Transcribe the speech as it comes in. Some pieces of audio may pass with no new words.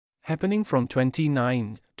Happening from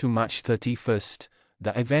 29 to March 31st,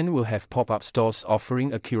 the event will have pop-up stores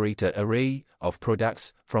offering a curated array of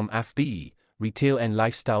products from FBE, retail and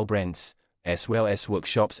lifestyle brands, as well as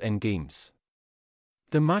workshops and games.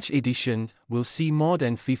 The March edition will see more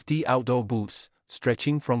than 50 outdoor booths,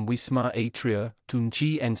 stretching from Wisma Atria to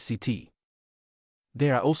GNCT.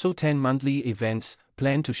 There are also 10 monthly events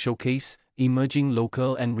planned to showcase emerging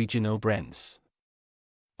local and regional brands.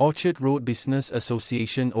 Orchard Road Business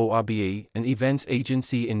Association (ORBA), an events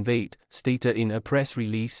agency Invade, stated in a press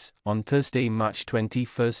release on Thursday, March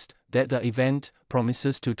 21st, that the event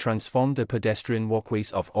promises to transform the pedestrian walkways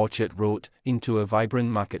of Orchard Road into a vibrant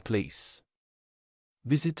marketplace.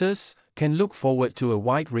 Visitors can look forward to a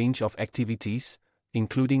wide range of activities,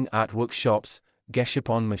 including art workshops,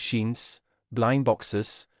 gashapon machines, blind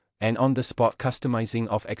boxes, and on-the-spot customizing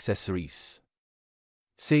of accessories,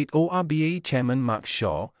 said ORBA Chairman Mark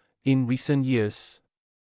Shaw. In recent years,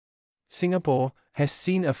 Singapore has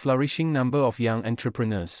seen a flourishing number of young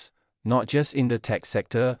entrepreneurs, not just in the tech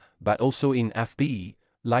sector, but also in FBE,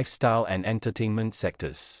 lifestyle and entertainment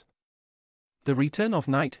sectors. The return of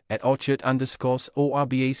Night at Orchard underscores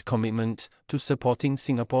ORBA's commitment to supporting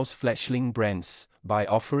Singapore's fledgling brands by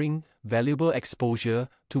offering valuable exposure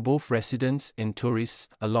to both residents and tourists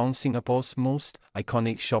along Singapore's most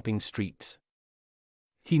iconic shopping streets.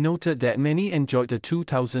 He noted that many enjoyed the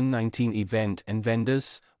 2019 event and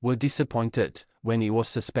vendors were disappointed when it was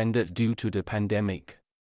suspended due to the pandemic.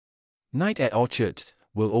 Night at Orchard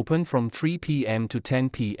will open from 3 p.m. to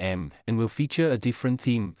 10 p.m. and will feature a different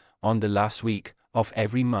theme on the last week of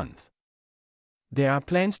every month. There are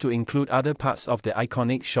plans to include other parts of the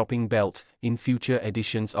iconic shopping belt in future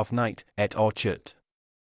editions of Night at Orchard.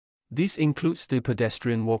 This includes the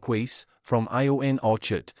pedestrian walkways from ION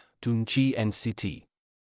Orchard to GNCT,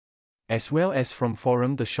 as well as from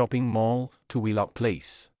Forum the Shopping Mall to Wheelock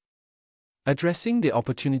Place. Addressing the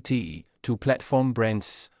opportunity to platform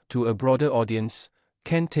brands to a broader audience,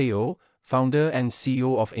 Ken Teo, founder and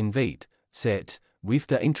CEO of Invade, said, "With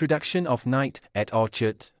the introduction of Night at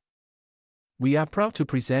Orchard, we are proud to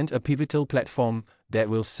present a pivotal platform that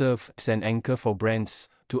will serve as an anchor for brands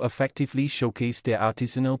to effectively showcase their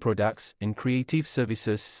artisanal products and creative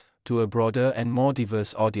services to a broader and more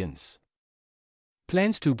diverse audience."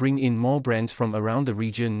 Plans to bring in more brands from around the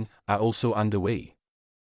region are also underway.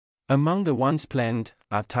 Among the ones planned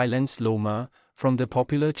are Thailand's Loma, from the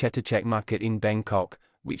popular Chatuchak market in Bangkok,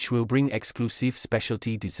 which will bring exclusive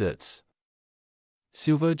specialty desserts,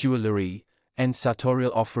 silver jewelry, and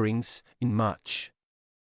sartorial offerings in March.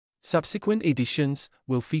 Subsequent editions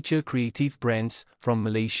will feature creative brands from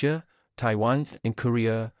Malaysia, Taiwan, and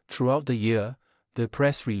Korea throughout the year, the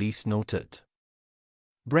press release noted.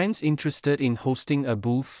 Brands interested in hosting a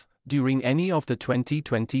booth during any of the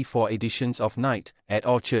 2024 editions of Night at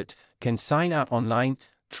Orchard can sign up online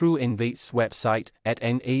through Invade's website at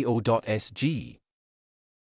nao.sg.